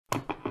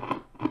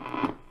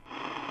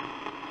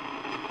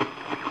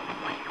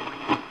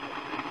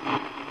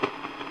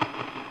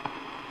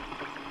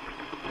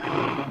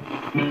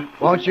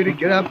Want you to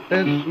get up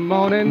this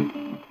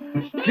morning,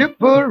 skip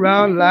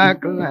around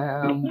like a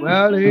lamb.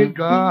 Well, he's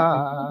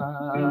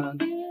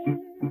God.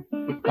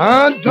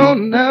 God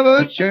don't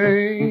never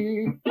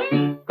change.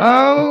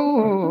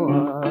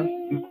 God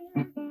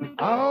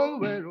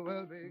always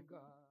will be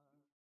God.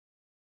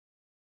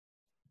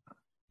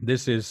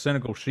 This is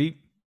Cynical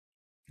Sheep,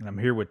 and I'm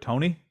here with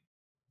Tony.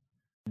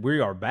 We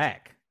are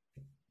back,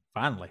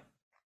 finally.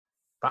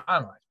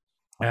 Finally.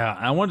 Yeah,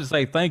 I wanted to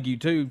say thank you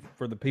too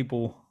for the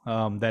people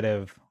that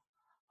have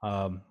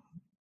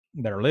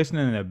that are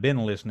listening and have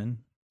been listening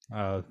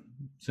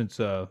since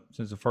the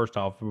first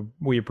off.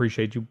 We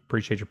appreciate you,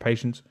 appreciate your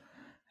patience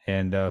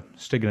and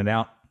sticking it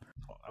out.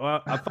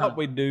 Well, I thought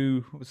we'd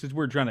do, since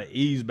we're trying to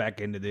ease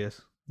back into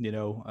this. You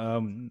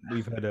know,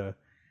 we've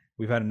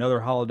had another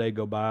holiday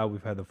go by.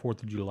 We've had the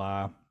 4th of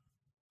July.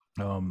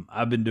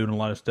 I've been doing a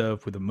lot of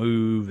stuff with the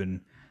move and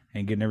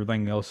getting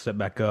everything else set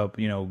back up,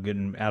 you know,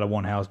 getting out of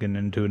one house, getting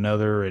into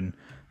another, and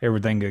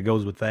everything that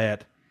goes with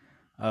that.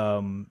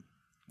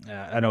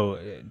 I know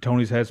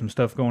Tony's had some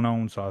stuff going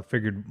on, so I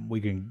figured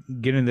we can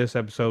get in this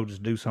episode,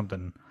 just do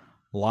something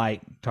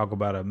light, talk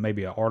about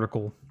maybe an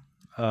article,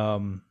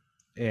 and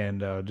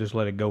just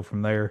let it go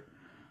from there.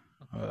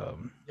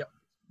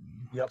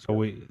 Yep.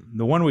 So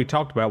the one we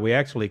talked about, we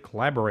actually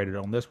collaborated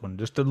on this one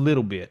just a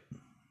little bit,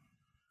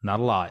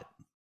 not a lot.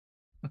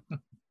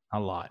 A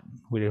lot.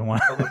 We didn't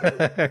want a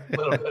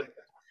little bit.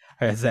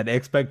 It's that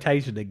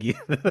expectation again.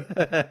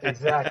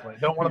 Exactly.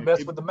 Don't want to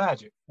mess with the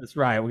magic. That's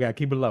right. We got to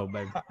keep it low,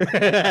 baby.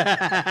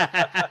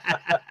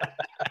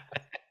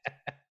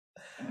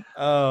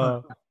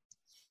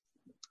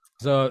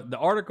 So the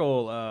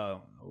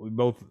article we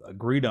both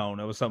agreed on,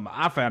 it was something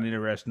I found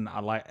interesting. I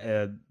like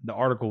the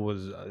article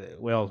was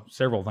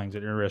several things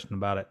that are interesting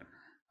about it.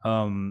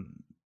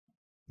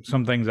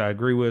 Some things I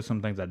agree with,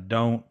 some things I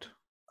don't.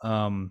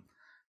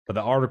 But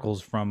the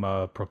article's from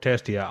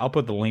Protestia. I'll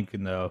put the link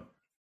in the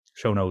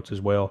show notes as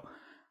well.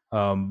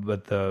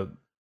 But the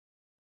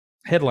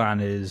headline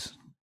is,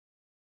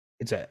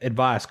 it's an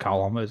advice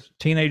column. It's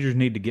teenagers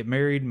need to get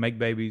married, make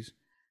babies,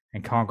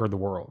 and conquer the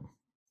world.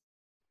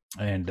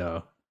 And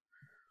the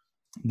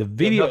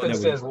video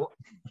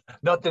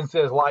nothing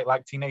says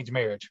like teenage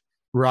marriage.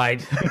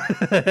 Right.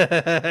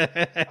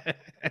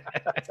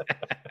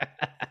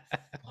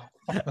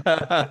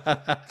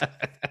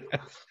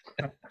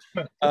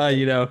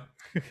 You know,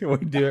 we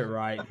do it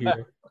right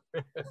here.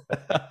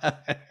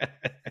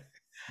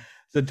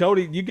 So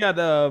Tony, you got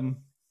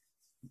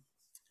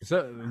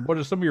so what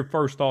are some of your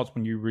first thoughts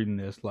when you're reading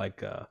this?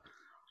 Like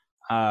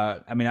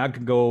I mean, I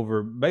could go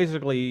over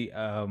basically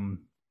let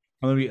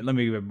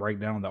me give a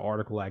breakdown of the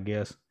article, I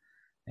guess.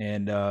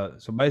 And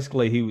so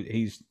basically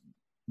he's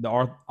the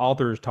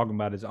author is talking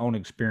about his own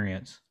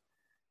experience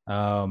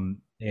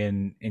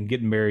in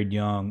getting married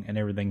young and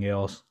everything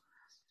else.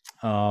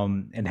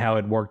 And how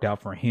it worked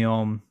out for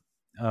him.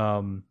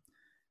 Some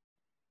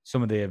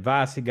of the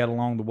advice he got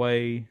along the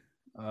way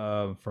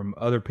from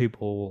other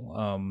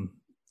people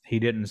he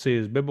didn't see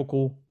as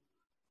biblical.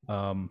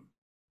 And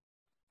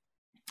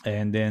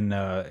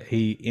then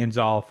he ends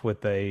off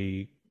with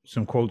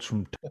some quotes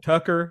from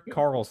Tucker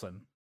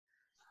Carlson.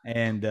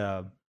 And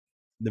the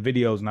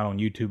video is not on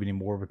YouTube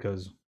anymore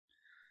because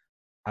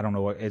I don't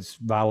know, it's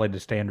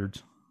violated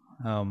standards.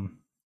 Who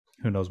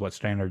knows what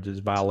standards is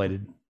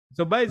violated.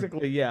 So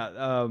basically,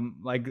 yeah,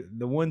 like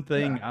the one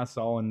thing I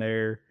saw in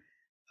there,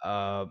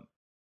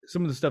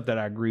 some of the stuff that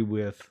I agree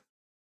with,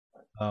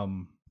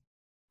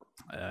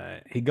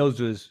 he goes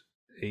to his,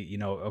 you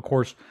know, of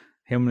course,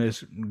 him and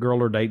his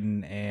girl are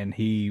dating and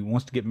he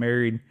wants to get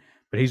married,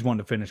 but he's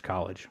wanting to finish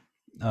college.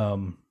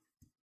 And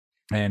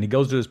he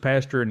goes to his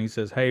pastor and he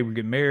says, hey, we're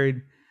getting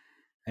married.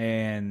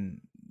 And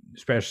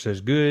his pastor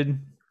says, good.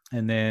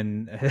 And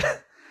then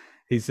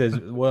he says,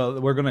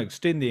 well, we're going to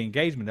extend the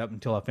engagement up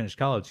until I finish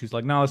college. He's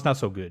like, no, it's not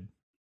so good.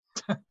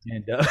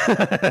 And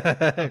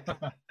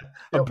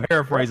I'm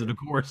paraphrasing, of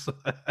course.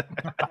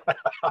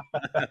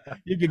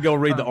 You can go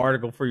read the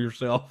article for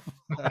yourself.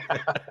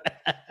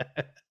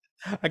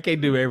 I can't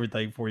do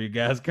everything for you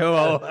guys. Go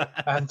on.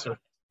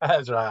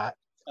 That's right.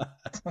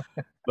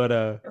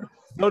 But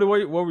Tony,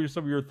 what were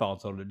some of your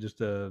thoughts on it? Just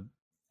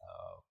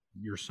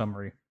your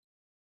summary.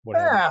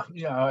 Whatever. Yeah,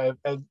 you know,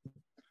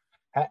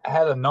 I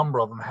had a number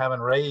of them, having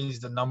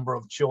raised a number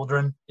of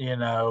children. You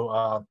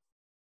know,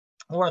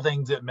 one of the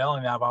things that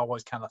Melanie and I've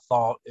always kind of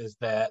thought is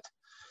that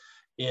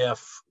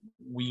if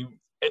we,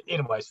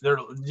 anyways, there's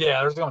going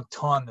to be a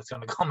ton that's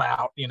going to come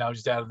out, you know,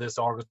 just out of this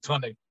article, a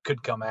ton that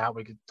could come out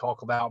we could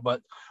talk about.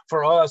 But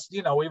for us,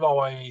 you know, we've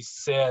always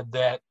said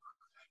that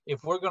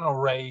if we're going to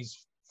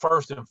raise,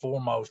 first and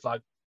foremost,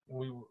 like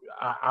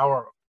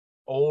our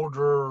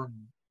older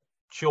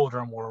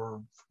children were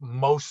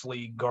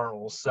mostly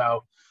girls,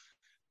 so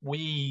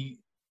we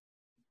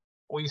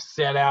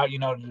set out, you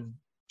know, to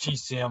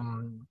teach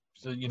them,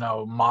 you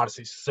know,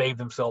 modesty, save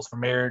themselves for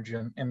marriage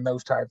and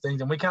those type of things.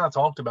 And we kind of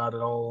talked about it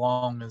all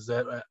along, is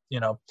that,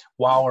 you know,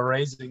 while we're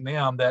raising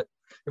them, that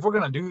if we're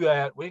going to do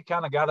that, we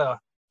kind of got to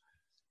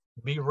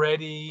be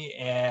ready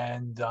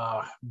and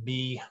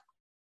be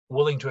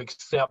willing to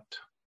accept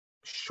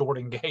short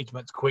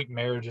engagements, quick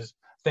marriages,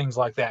 things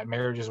like that,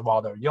 marriages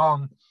while they're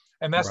young.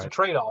 And that's the Right.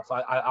 trade-off,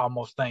 I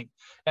almost think.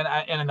 And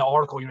in the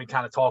article, you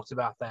kind of talks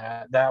about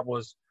that. That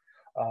was,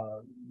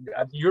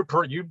 you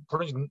pretty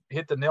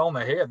hit the nail on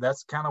the head.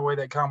 That's kind of the way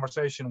that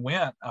conversation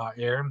went,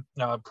 Aaron.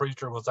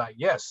 Preacher was like,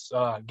 yes,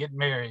 get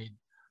married.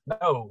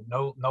 No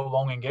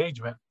long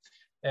engagement.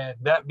 And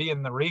that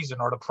being the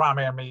reason, or the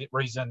primary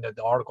reason that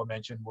the article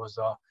mentioned, was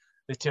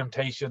the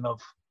temptation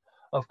of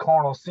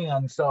carnal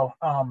sin. So,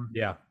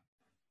 Yeah.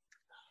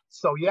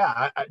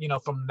 yeah,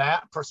 from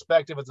that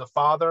perspective as a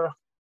father,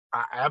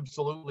 I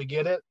absolutely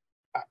get it.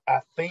 I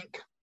think,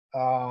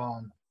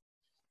 for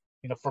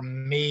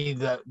me,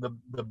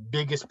 the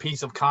biggest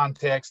piece of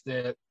context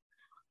that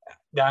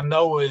I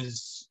know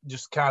is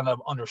just kind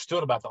of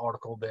understood about the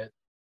article that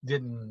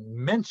didn't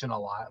mention a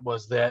lot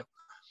was that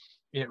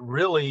it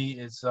really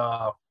is,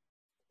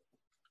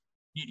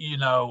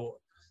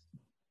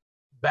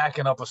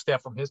 backing up a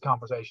step from his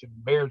conversation,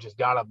 marriage has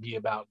got to be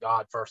about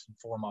God first and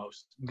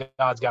foremost.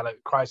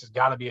 Christ has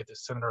got to be at the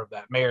center of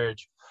that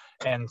marriage.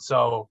 And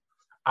so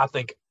I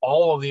think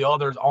all of the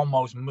others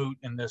almost moot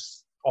in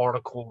this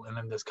article and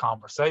in this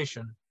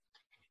conversation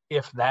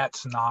if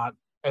that's not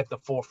at the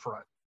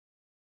forefront.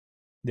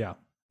 Yeah.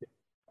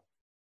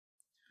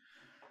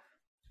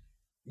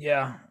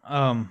 Yeah.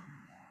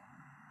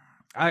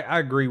 I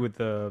agree with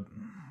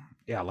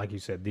like you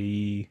said,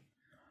 the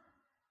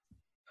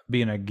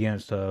being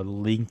against a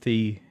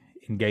lengthy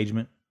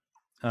engagement.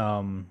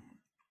 So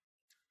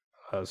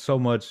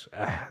much.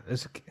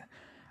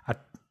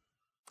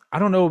 I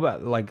don't know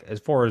about, like, as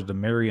far as the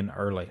marrying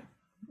early.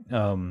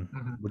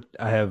 But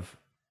I have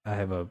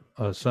a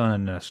son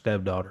and a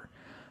stepdaughter.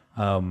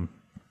 As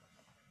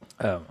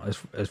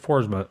far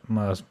as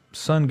my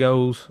son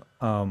goes,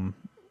 I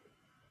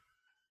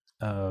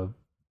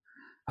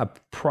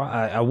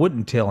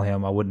wouldn't tell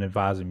him, I wouldn't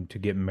advise him to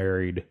get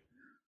married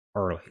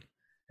early.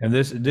 And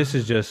this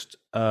is just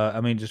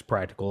just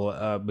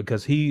practical,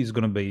 because he's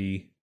going to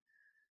be,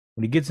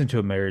 when he gets into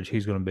a marriage,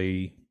 he's going to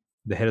be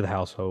the head of the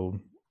household.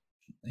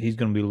 He's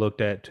going to be looked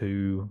at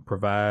to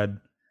provide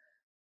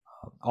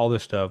all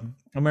this stuff.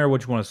 No matter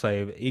what you want to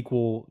say,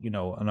 equal.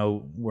 I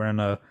know we're in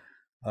a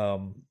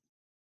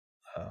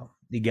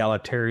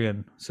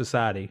egalitarian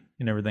society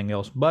and everything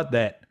else, but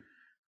that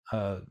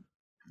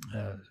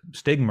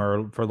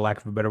stigma, for the lack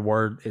of a better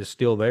word, is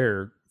still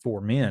there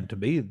for men to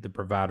be the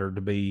provider,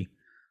 to be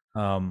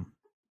that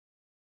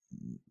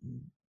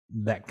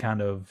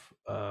kind of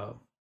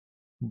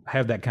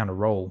have that kind of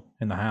role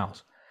in the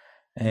house.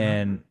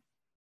 And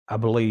I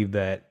believe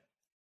that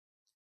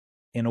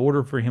in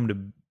order for him to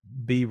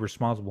be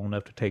responsible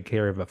enough to take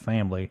care of a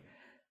family,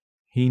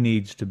 he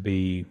needs to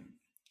be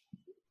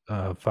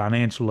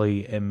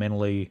financially and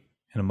mentally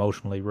and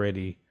emotionally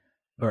ready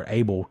or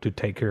able to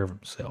take care of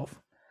himself.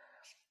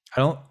 I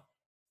don't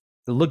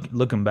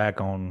looking back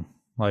on,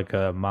 like,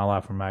 my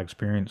life and my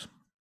experience.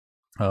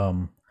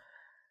 I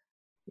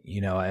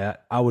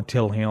would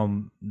tell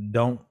him,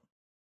 don't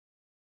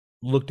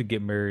look to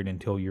get married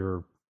until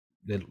you're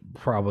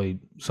probably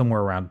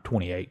somewhere around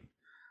 28.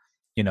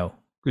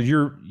 Because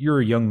you're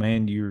a young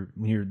man. You're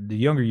the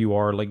younger you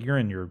are, like, you're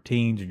in your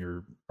teens and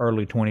your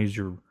early 20s.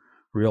 You're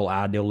real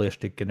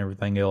idealistic and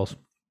everything else,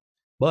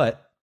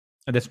 but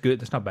that's good.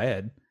 That's not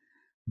bad.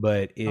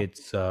 But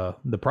it's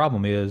the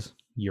problem is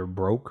you're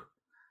broke,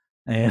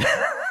 and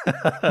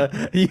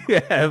you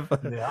have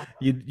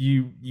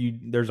you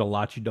there's a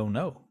lot you don't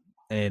know,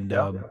 and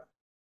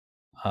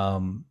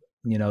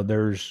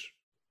there's,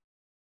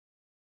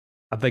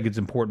 I think it's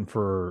important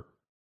for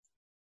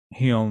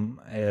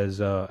him as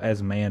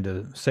a man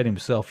to set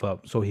himself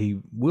up so he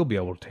will be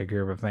able to take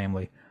care of a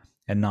family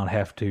and not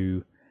have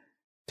to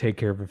take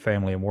care of a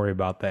family and worry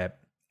about that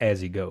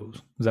as he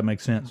goes. Does that make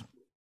sense?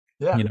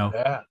 Yeah.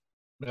 Yeah,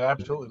 it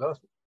absolutely does.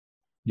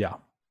 Yeah.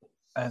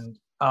 And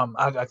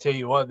I tell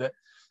you what, that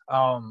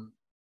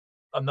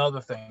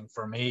another thing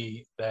for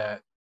me,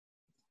 that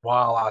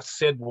while I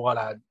said what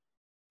I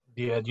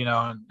did,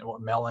 and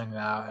what Melanie and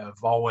I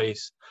have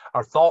always,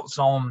 our thoughts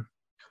on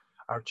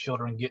our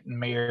children getting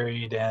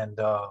married and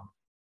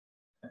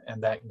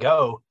that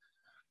go,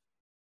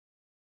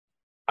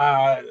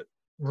 I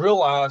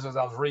realized as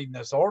I was reading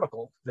this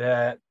article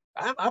that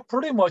I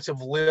pretty much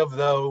have lived,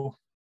 though,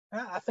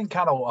 I think,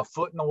 kind of a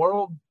foot in the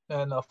world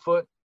and a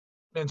foot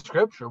in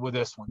Scripture with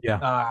this one. Yeah.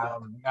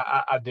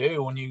 I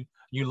do. When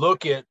you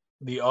look at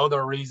the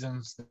other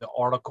reasons the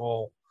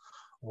article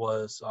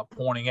was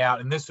pointing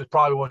out, and this is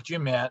probably what you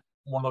meant,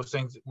 one of those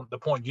things, the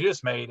point you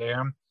just made,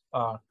 Aaron,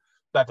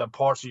 that the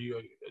parts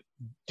you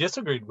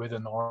disagreed with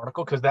in the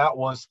article, because that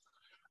was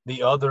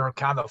the other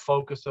kind of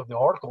focus of the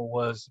article,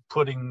 was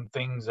putting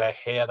things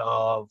ahead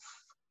of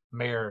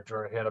marriage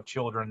or ahead of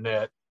children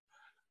that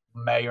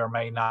may or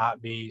may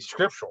not be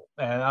scriptural.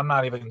 And I'm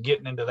not even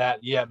getting into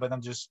that yet, but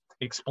I'm just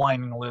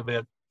explaining a little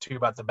bit too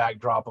about the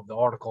backdrop of the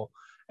article,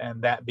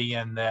 and that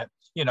being that,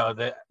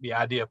 the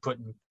idea of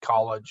putting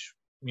college,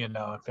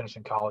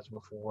 finishing college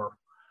before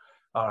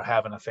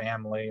having a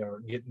family or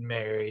getting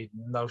married,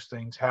 and those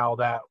things, how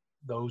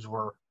those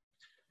were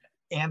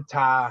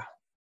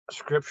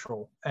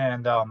scriptural.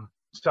 And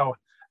so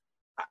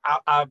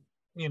I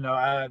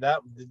that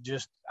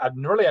just, I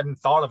really hadn't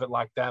thought of it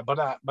like that, but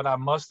I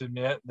must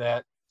admit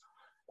that,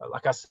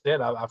 like I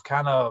said, I've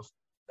kind of,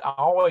 I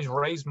always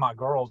raised my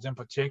girls in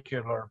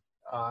particular,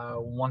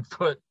 1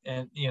 foot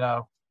in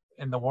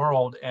the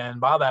world, and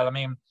by that I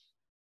mean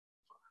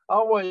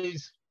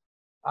always,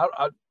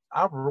 I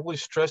I really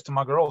stressed to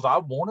my girls, I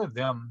wanted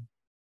them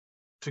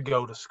to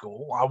go to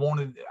school. I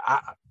wanted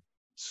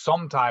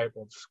some type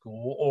of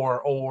school,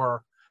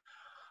 or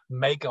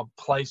make a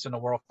place in the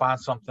world, find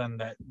something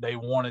that they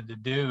wanted to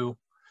do.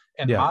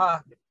 And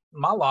Yeah.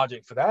 my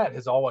logic for that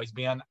has always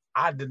been,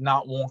 I did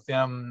not want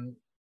them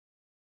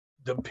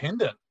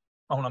dependent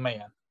on a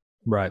man.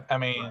 Right. I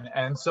mean,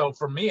 and so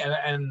for me,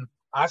 and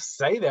I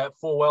say that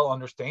full well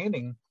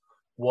understanding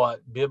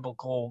what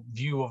biblical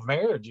view of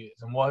marriage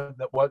is, and what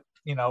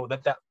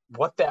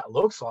what that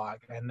looks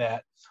like, and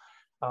that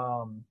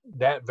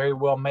that very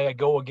well may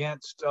go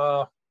against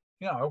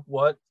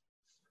what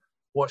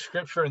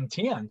scripture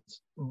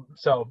intends.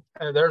 So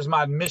there's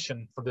my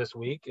admission for this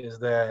week, is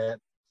that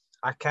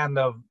I kind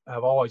of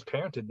have always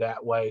parented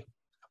that way,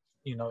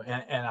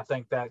 and I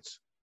think that's,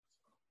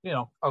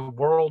 a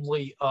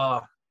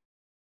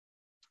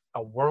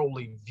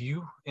worldly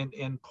view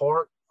in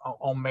part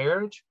on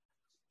marriage.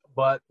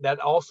 But that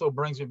also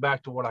brings me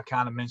back to what I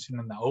kind of mentioned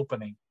in the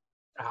opening.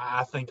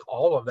 I think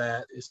all of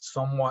that is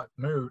somewhat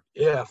moot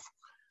if,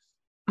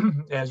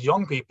 as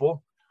young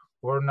people,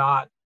 we're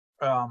not,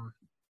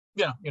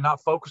 you're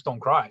not focused on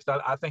Christ.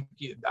 I think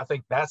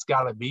that's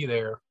got to be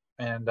there,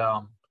 and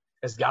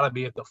it's got to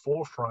be at the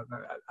forefront.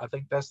 I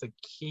think that's the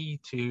key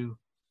to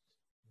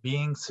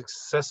being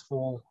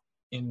successful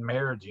in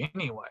marriage,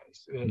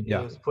 anyways.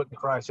 Is putting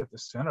Christ at the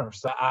center.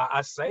 So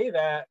I say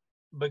that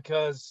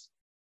because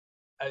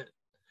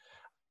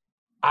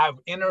I've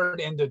entered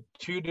into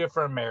 2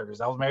 different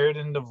marriages. I was married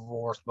and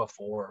divorced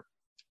before,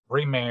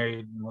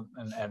 remarried,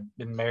 and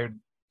been married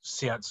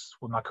since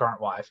with my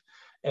current wife.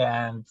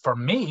 And for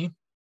me,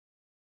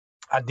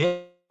 I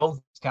did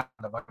both kind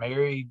of. I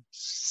married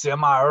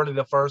semi-early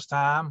the first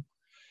time,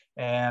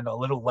 and a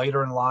little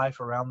later in life,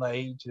 around the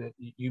age that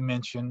you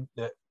mentioned,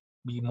 that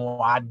be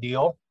more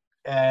ideal.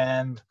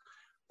 And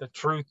the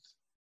truth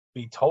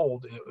be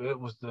told, it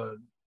was the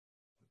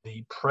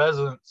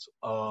presence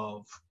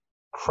of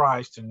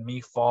Christ and me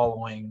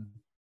following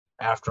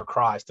after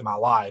Christ in my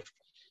life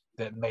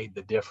that made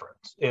the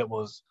difference. That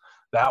was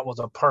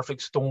a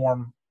perfect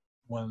storm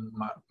when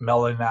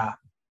Melanie and I,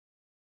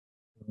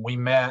 we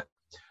met.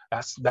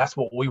 That's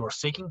what we were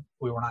seeking.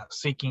 We were not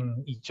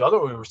seeking each other.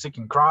 We were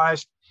seeking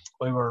Christ.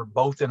 We were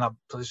both in a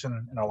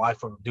position in our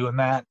life of doing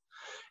that,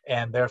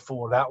 and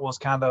therefore that was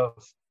kind of,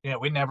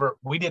 we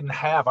didn't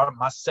have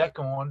my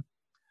second one,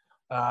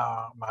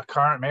 my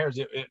current marriage.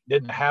 It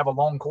didn't have a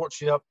long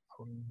courtship.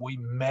 We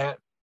met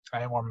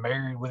and were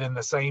married within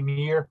the same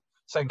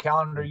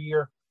calendar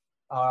year.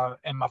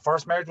 And my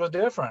first marriage was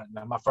different.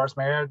 My first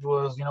marriage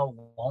was,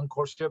 long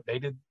courtship,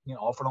 dated,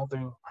 off and on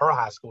through her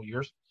high school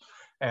years.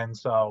 And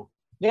so,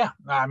 yeah,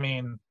 I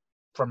mean,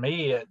 for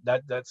me,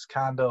 that's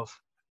kind of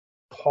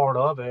part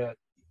of it,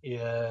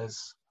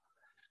 is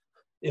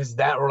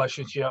that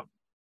relationship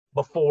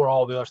before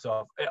all the other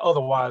stuff.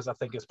 Otherwise, I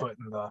think it's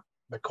putting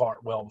the cart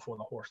well before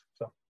the horse.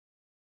 So,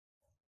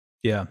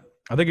 yeah,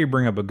 I think you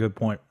bring up a good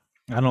point.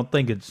 I don't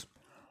think it's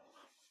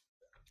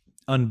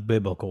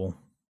unbiblical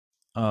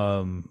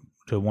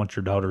to want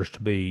your daughters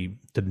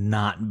to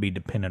not be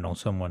dependent on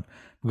someone,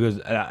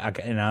 because I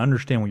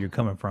understand where you're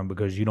coming from,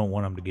 because you don't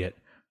want them to get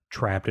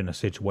trapped in a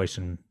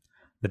situation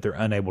that they're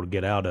unable to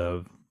get out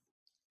of,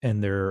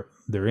 and they're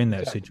in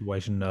that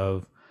situation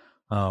of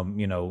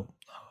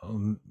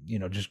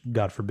just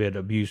God forbid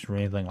abuse or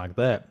anything like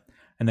that,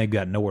 and they've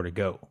got nowhere to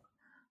go,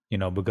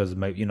 because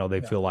maybe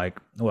they feel like,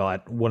 well,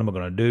 what am I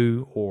going to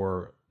do?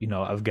 Or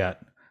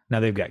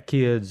they've got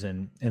kids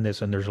and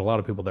this, and there's a lot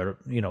of people that are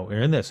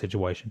are in that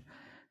situation,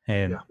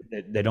 and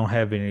they don't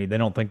have any. They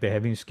don't think they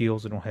have any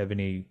skills. They don't have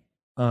any.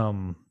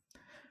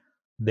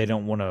 They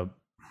don't want to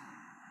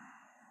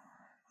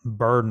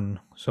burden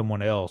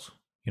someone else,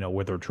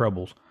 with their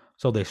troubles,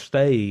 so they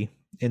stay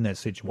in that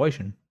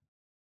situation.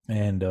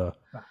 And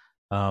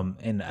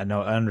and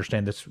I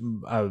understand this.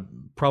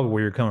 Probably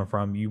where you're coming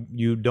from.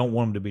 You don't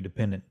want them to be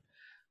dependent.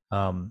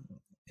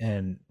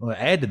 And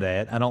add to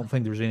that, I don't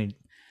think there's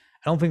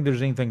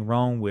anything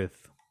wrong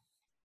with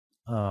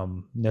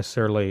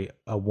necessarily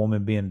a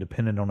woman being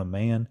dependent on a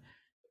man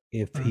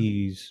if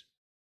he's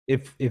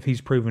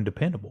proven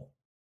dependable.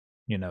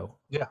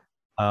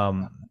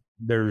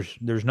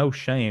 There's no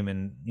shame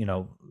in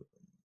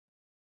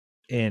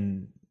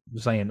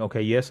saying,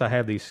 okay, yes, I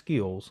have these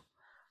skills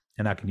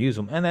and I can use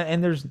them,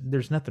 and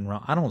there's nothing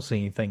wrong. I don't see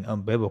anything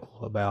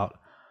unbiblical about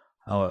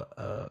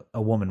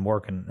a woman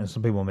working. And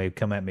some people may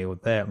come at me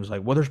with that and was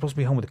like, well, they're supposed to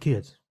be home with the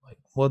kids. Like,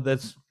 well,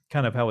 that's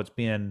kind of how it's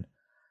been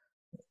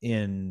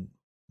in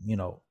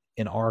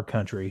our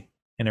country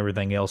and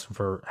everything else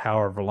for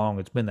however long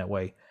it's been that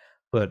way.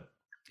 But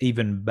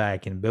even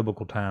back in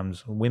biblical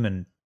times,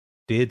 women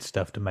did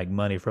stuff to make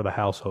money for the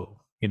household.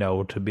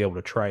 to be able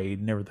to trade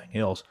and everything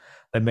else.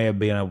 They may have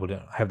been able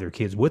to have their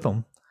kids with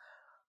them,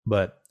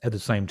 but at the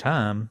same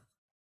time,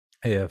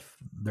 if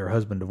their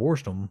husband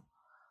divorced them,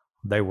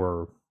 they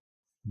were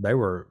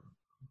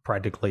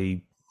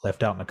practically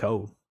left out in the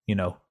cold.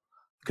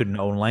 Couldn't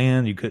own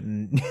land, you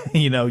couldn't,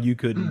 you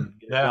couldn't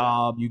get a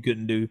job, you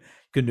couldn't do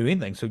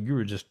anything. So you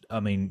were just,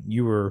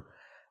 you were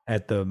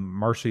at the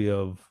mercy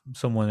of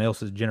someone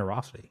else's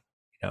generosity,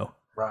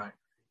 Right.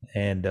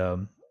 And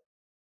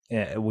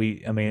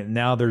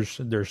now there's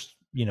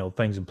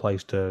things in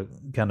place to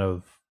kind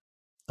of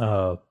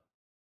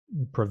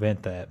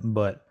prevent that,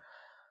 but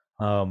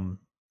going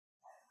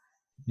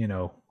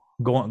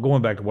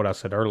back to what I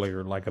said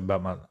earlier, like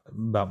about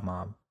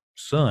my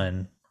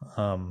son,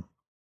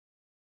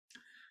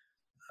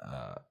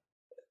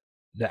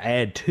 to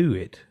add to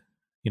it,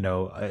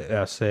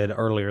 I said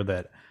earlier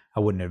that I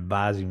wouldn't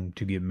advise him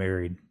to get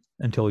married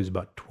until he's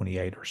about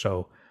 28 or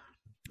so.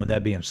 With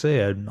that being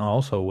said, I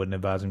also wouldn't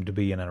advise him to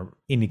be in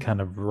any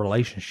kind of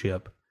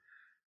relationship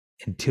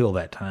until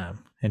that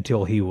time,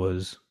 until he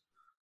was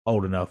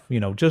old enough,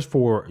 just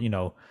for,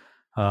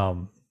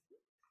 and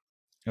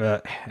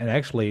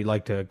actually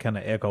like to kind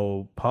of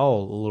echo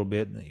Paul a little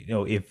bit,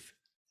 if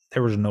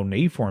there was no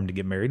need for him to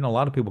get married, and a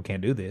lot of people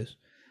can't do this.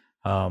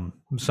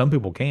 Some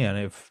people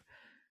can,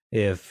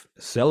 if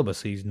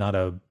celibacy is not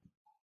a,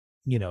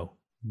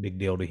 big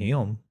deal to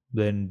him,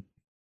 then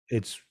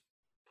it's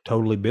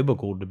totally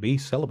biblical to be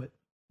celibate,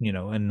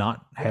 and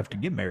not have to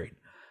get married.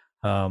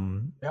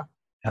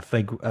 I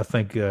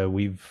think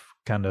we've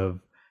kind of,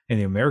 in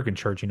the American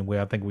church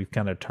anyway, I think we've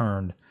kind of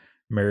turned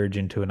marriage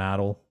into an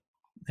idol,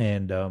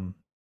 and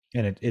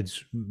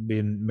it's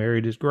being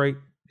married is great.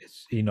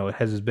 It's, it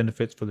has its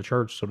benefits for the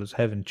church. So does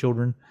having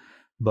children,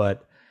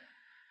 but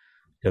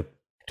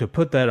to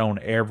put that on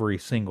every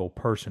single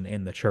person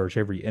in the church,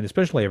 and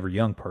especially every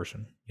young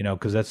person,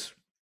 because that's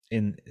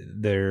in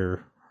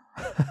their,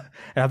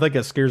 and I think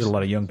that scares a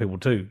lot of young people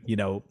too.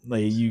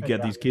 You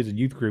get these kids in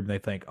youth group and they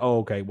think, oh,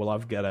 okay, well,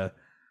 I've got to,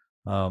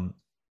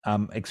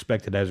 I'm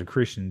expected as a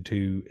Christian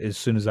to, as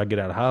soon as I get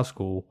out of high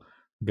school,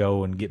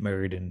 go and get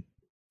married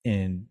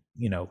and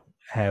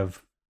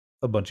have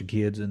a bunch of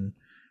kids, and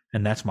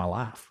that's my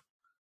life.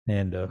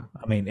 And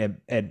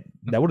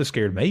that would have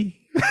scared me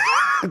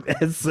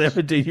at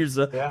 17 years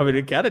old. Yeah.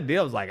 It kind of did.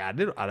 I was like, I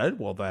didn't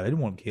want that. I didn't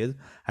want kids.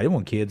 I didn't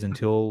want kids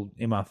until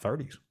in my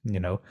 30s.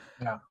 Yeah.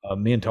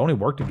 Me and Tony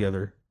worked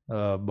together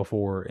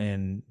before,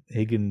 and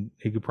he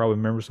could probably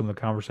remember some of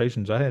the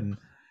conversations I had.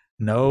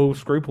 No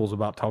scruples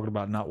about talking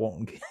about not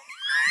wanting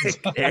kids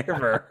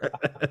ever.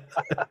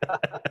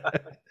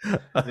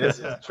 This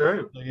is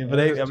true. But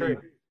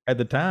at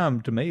the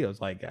time, to me, it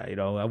was like, I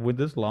went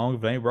this long.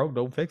 If it ain't broke,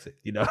 don't fix it.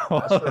 That's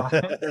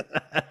right.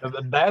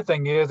 The bad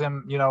thing is,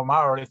 in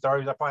my early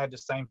 30s, I probably had the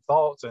same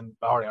thoughts, and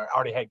I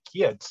already had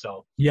kids.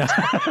 So yeah,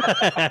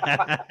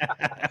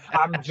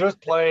 I'm just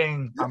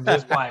playing.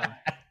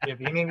 If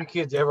any of you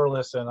kids ever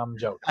listen, I'm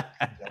joking.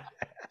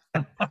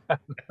 I'm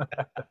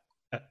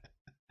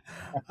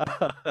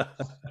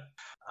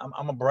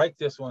gonna break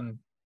this one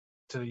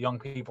to the young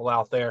people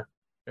out there.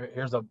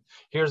 Here's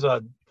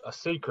a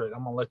secret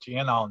I'm gonna let you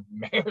in on.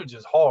 Marriage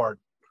is hard.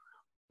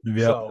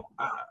 Yeah. So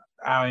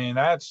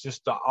that's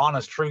just the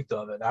honest truth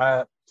of it.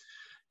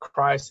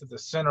 Christ at the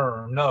center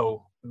or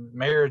no,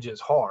 marriage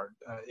is hard.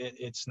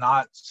 It's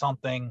not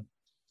something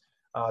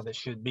that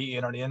should be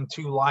entered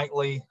into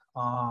lightly.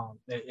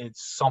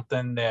 It's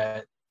something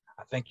that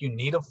I think you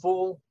need a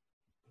full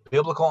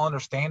biblical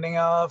understanding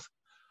of.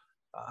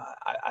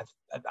 I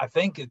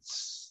think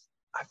it's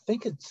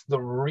the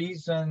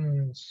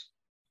reasons.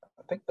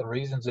 I think the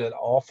reasons that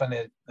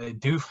often they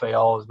do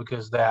fail is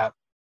because that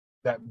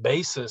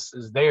basis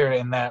is there,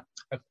 and that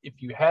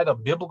if you had a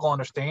biblical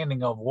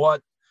understanding of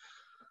what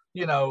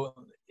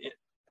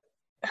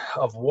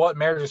of what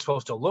marriage is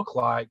supposed to look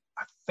like,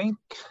 I think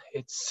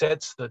it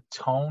sets the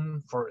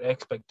tone for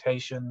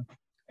expectation,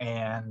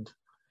 and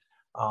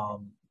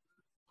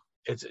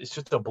it's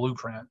just a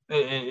blueprint.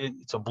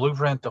 It's a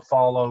blueprint to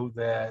follow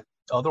that.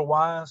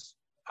 Otherwise,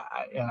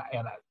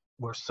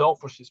 we're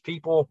selfish as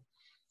people.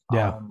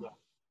 Yeah.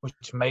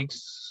 Which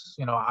makes,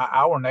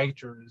 our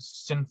nature is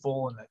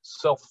sinful and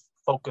it's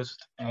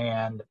self-focused,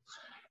 and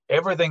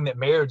everything that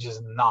marriage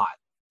is not,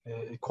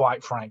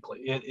 quite frankly.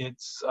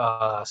 It's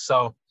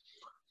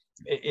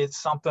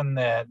something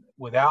that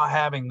without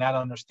having that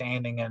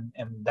understanding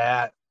and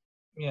that,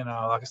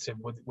 like I said,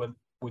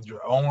 with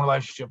your own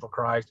relationship with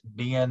Christ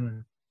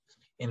being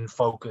in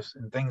focus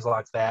and things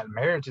like that,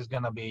 marriage is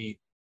going to be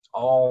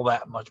all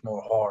that much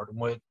more hard,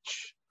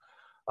 which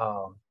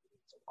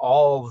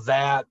all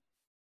that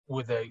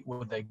with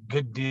a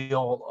good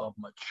deal of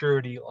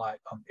maturity, like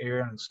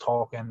Aaron's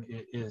talking,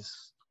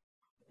 it's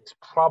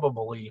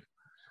probably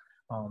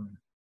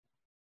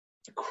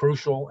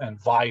crucial and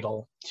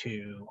vital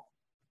to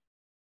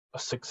a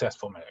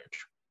successful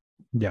marriage.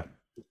 Yeah.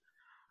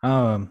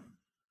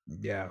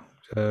 Yeah.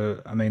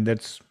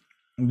 That's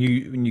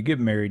when you get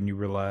married and you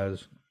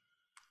realize,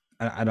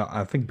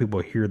 I think people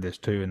hear this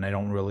too, and they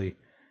don't really,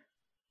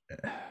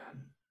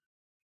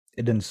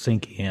 it doesn't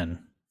sink in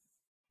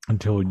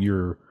until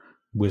you're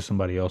with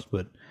somebody else.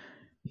 But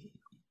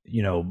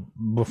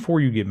before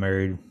you get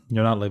married,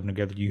 you're not living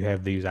together. You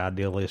have these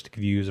idealistic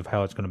views of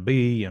how it's going to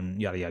be,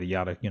 and yada yada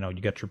yada. You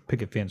got your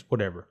picket fence,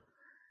 whatever.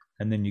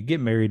 And then you get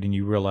married, and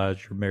you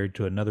realize you're married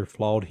to another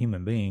flawed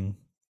human being,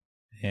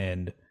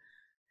 and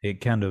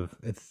it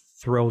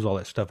throws all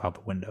that stuff out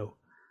the window.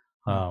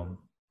 And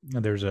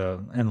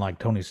like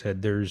Tony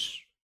said, there's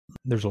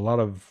a lot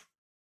of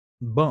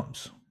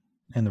bumps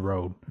in the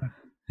road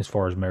as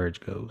far as marriage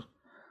goes.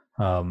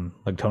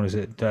 Like Tony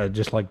said,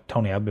 just like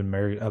Tony, I've been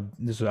married.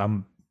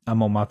 I'm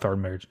on my third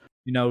marriage.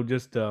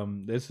 This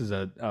is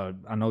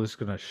I know this is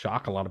going to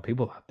shock a lot of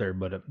people out there,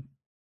 but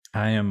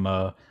I am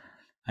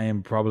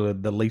probably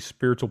the least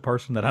spiritual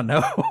person that I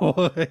know.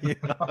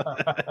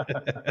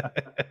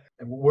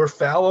 We're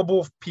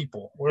fallible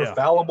people. We're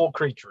fallible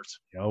creatures.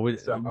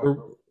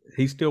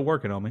 He's still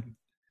working on me.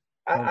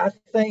 I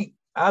think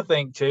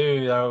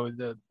too, though,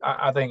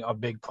 I think a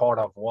big part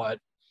of what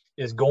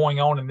is going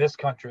on in this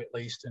country, at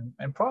least,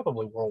 and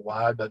probably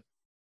worldwide, but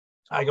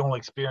I can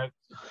only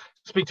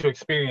speak to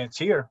experience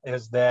here,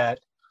 is that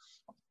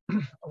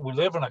we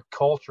live in a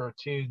culture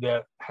too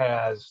that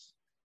has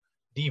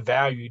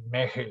devalued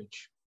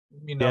marriage,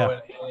 in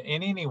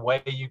any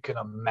way you can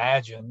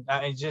imagine.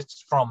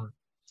 Just from,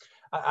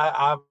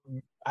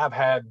 I've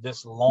had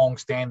this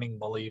long-standing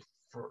belief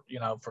for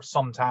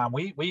some time.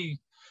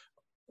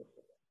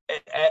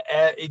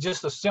 It's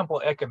just the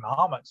simple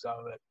economics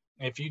of it.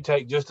 If you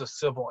take just the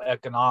simple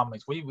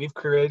economics, we've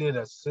created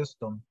a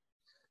system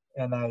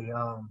and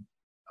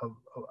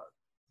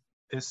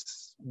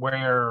this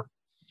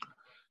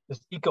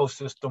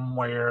ecosystem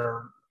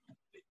where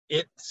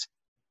it's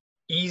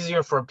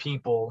easier for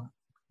people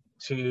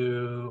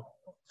to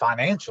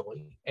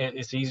financially,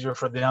 it's easier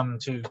for them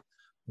to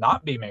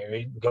not be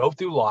married, go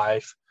through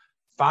life,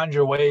 find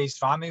your ways,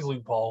 find these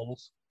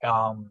loopholes,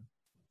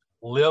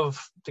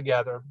 live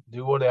together,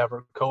 do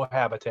whatever,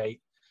 cohabitate,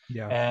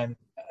 and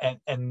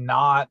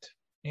not,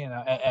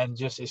 and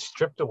just is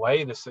stripped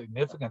away the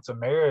significance of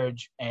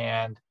marriage.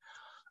 And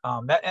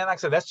like I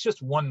said, that's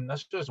just one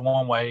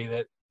way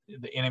that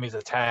the enemy's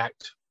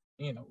attacked,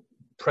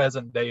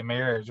 present day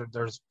marriage.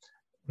 There's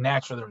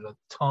a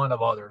ton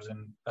of others,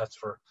 and that's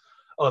for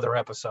other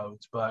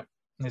episodes, but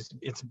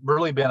it's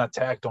really been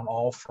attacked on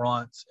all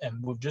fronts.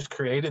 And we've just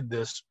created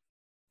this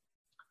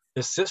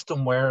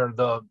system where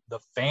the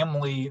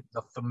family,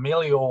 the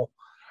familial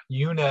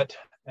unit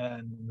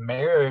and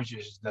marriage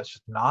it's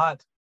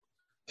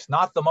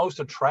not the most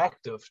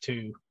attractive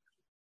to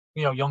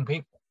young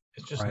people.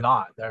 It's just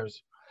not.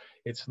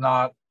 It's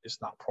not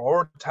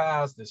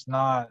prioritized. It's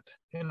not,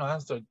 and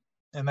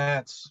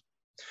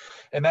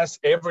that's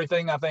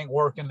everything I think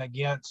working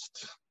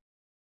against,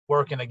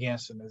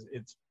 and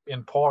it's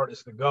in part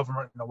it's the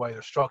government and the way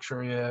their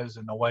structure is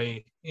and the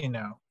way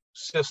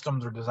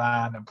systems are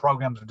designed and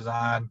programs are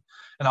designed.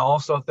 And I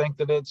also think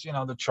that it's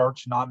the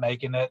church not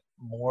making it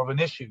more of an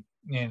issue.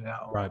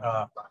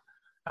 I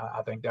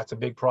think that's a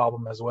big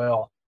problem as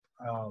well.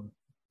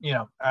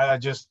 I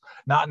just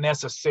not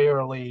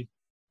necessarily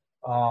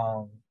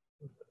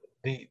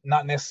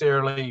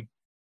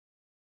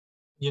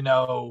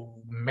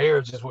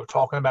marriage as we were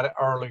talking about it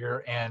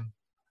earlier, and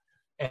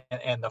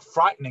the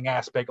frightening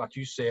aspect, like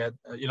you said,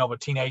 of a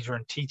teenager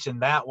and teaching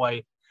that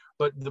way,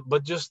 but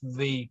just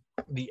the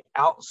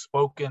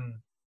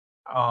outspoken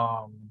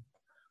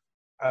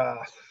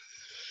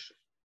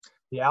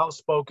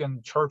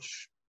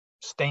church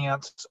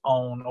stance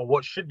on, or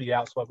what should be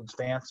outspoken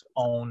stance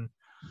on,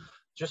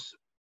 just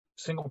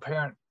single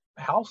parent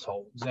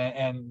households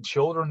and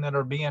children that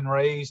are being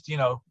raised,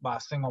 by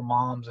single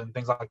moms and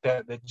things like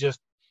that,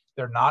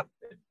 they're not,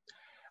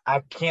 I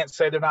can't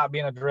say they're not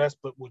being addressed,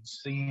 but would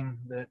seem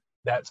that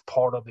that's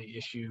part of the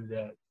issue,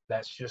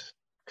 that's just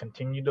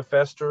continued to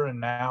fester, and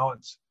now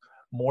it's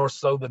more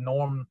so the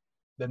norm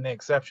than the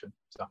exception.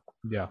 So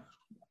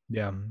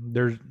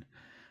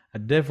I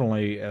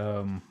definitely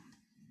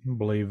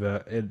believe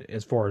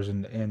as far as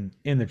in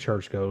the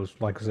church goes,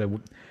 like I said,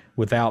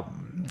 without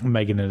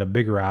making it a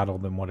bigger idol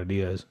than what it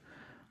is,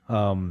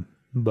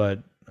 but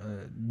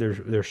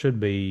there should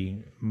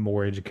be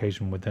more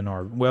education within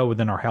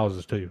our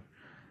houses too,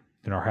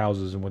 in our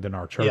houses and within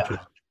our churches,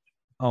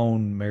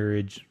 on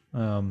marriage,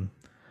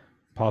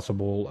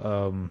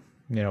 possible,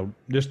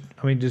 just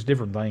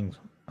different things,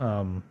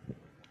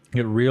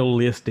 get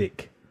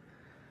realistic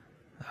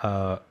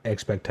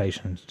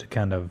expectations to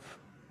kind of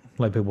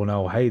let people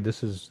know, hey,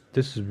 this is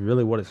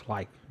really what it's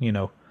like.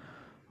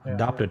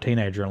 Adopt a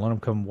teenager and let them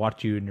come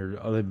watch you, and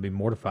they'd be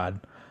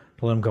mortified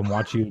to let them come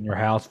watch you in your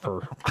house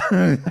for,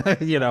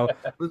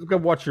 let's go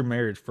watch your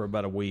marriage for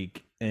about a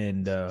week,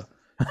 and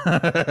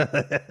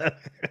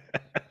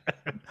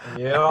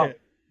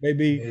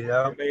maybe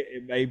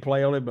it may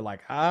play on it, but like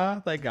I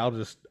think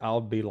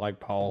I'll be like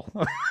Paul.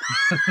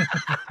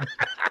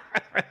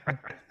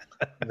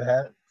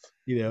 That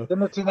then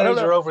the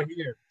teenager over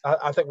here.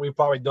 I think we've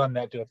probably done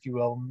that to a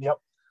few of them. Yep.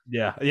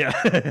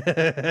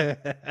 Yeah.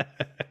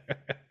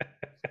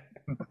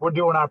 We're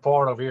doing our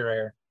part over here,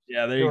 Aaron.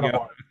 Yeah, there you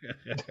go.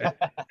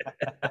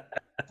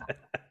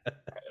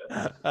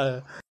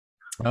 I'm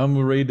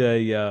gonna read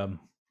a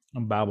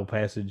Bible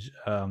passage.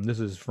 This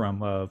is from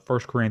 1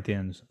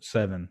 Corinthians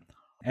 7.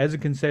 As a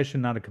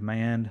concession, not a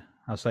command,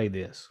 I say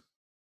this: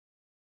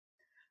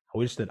 I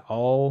wish that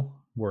all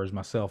were as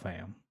myself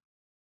am,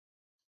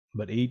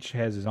 but each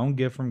has his own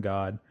gift from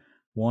God,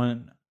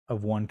 one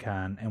of one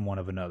kind and one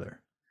of another.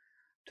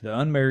 To the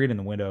unmarried and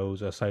the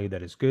widows, I say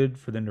that it's good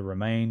for them to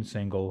remain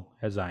single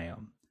as I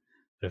am.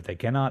 But if they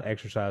cannot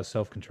exercise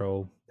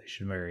self-control, they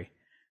should marry,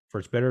 for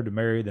it's better to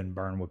marry than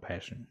burn with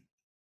passion.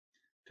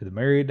 To the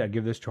married I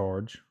give this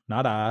charge,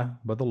 not I,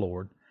 but the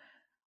Lord.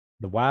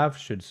 The wife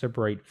should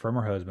separate from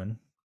her husband,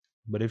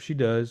 but if she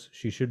does,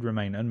 she should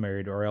remain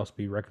unmarried or else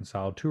be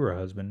reconciled to her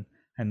husband,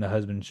 and the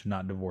husband should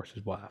not divorce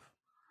his wife.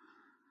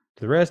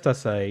 To the rest I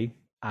say,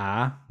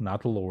 I,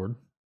 not the Lord,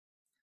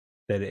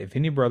 that if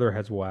any brother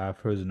has a wife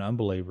who is an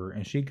unbeliever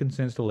and she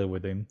consents to live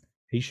with him,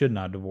 he should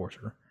not divorce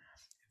her.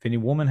 If any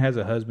woman has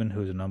a husband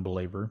who is an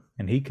unbeliever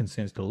and he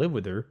consents to live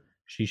with her,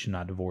 she should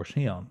not divorce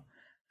him.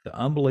 The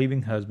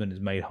unbelieving husband is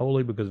made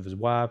holy because of his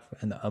wife,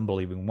 and the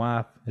unbelieving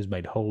wife is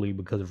made holy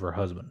because of her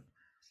husband.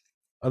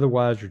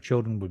 Otherwise your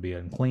children would be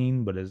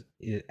unclean, but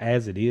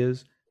as it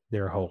is, they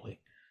are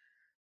holy.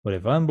 But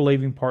if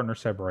unbelieving partner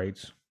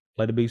separates,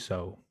 let it be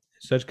so.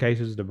 In such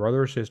cases, the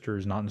brother or sister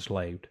is not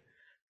enslaved.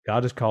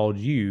 God has called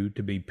you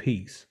to be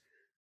peace.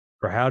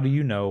 For how do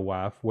you know,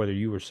 wife, whether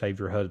you will save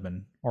your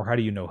husband? Or how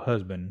do you know,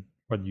 husband,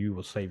 whether you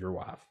will save your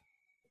wife?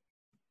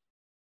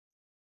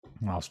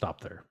 I'll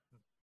stop there.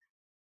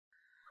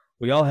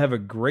 We all have a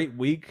great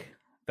week.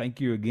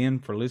 Thank you again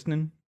for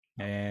listening,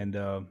 and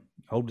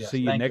hope to see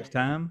you next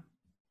time.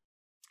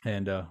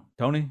 And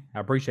Tony,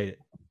 I appreciate it.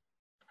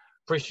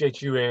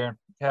 Appreciate you, Aaron.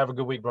 Have a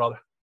good week, brother.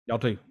 Y'all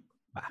too.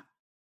 Bye.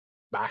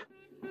 Bye.